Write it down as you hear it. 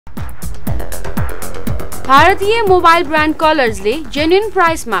भारतीय mobile brand कलर्सले genuine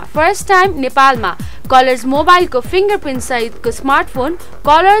प्राइसमा first time नेपालमा कलर्स मोबाइलको फिंगरप्रिन्ट सहितको स्मार्टफोन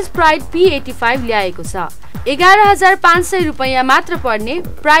कलर्स प्राइड P85 ल्याएको छ। 11,500 रुपैयाँ मात्र पर्ने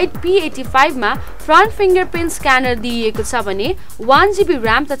प्राइड P85 मा फ्रन्ट फिंगरप्रिन्ट स्क्यानर दिइएको छ भने 1GB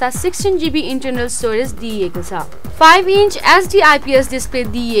र्याम तथा 16GB इन्टरनल स्टोरेज दिइएको छ। 5 इन्च HD IPS डिस्प्ले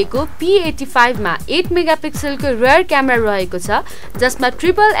दिइएको P85 मा 8 मेगापिक्सलको रियर क्यामेरा रहेको छ जसमा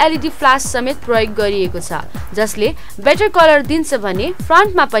ट्रिपल LED फ्ल्यास समेत प्रयोग गरिएको छ जसले बेटर कलर दिन्छ भने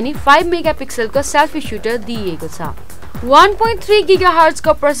फ्रन्टमा पनि 5 मेगापिक्सलको सेल्फी शूटर दिइएको छ। 1.3 GHz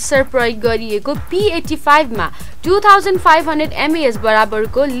को प्रोसेसर प्रयोग गरिएको P85 मा 2500 mAh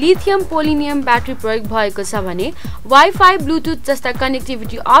बराबरको लिथियम पोलिनियम ब्याट्री प्रयोग भएको छ भने वाइफाई ब्लुटुथ जस्ता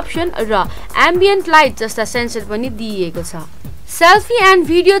कनेक्टिभिटी अप्सन र एम्बियन्ट लाइट जस्ता सेन्सर पनि दिइएको छ। Selfie and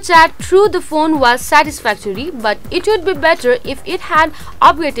video chat through the phone was satisfactory, but it would be better if it had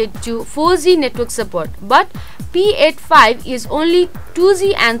upgraded to 4G network support. But P85 is only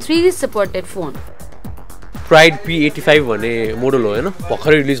 2G and 3G supported phone. Pride P85 भन्ने model हो हैन,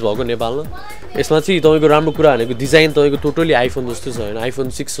 भर्खरै release भएको नेपालमा। यसमा चाहिँ तपाईको राम्रो कुरा भनेको डिजाइन तपाईको टोटली आइफोन जस्तो छ हैन, आइफोन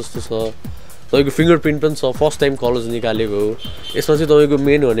 6 जस्तो छ। तपाईको फिंगरप्रिन्ट पनि छ, फर्स्ट टाइम कलर्स निकालेको हो। यसमा चाहिँ तपाईको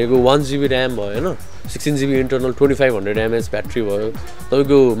मेन भनेको 1GB र्याम भयो हैन, 16GB इन्टरनल 2500 mAh ब्याट्री भयो।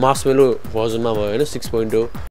 तपाईको मार्समेलो भर्जनमा भयो हैन 6.0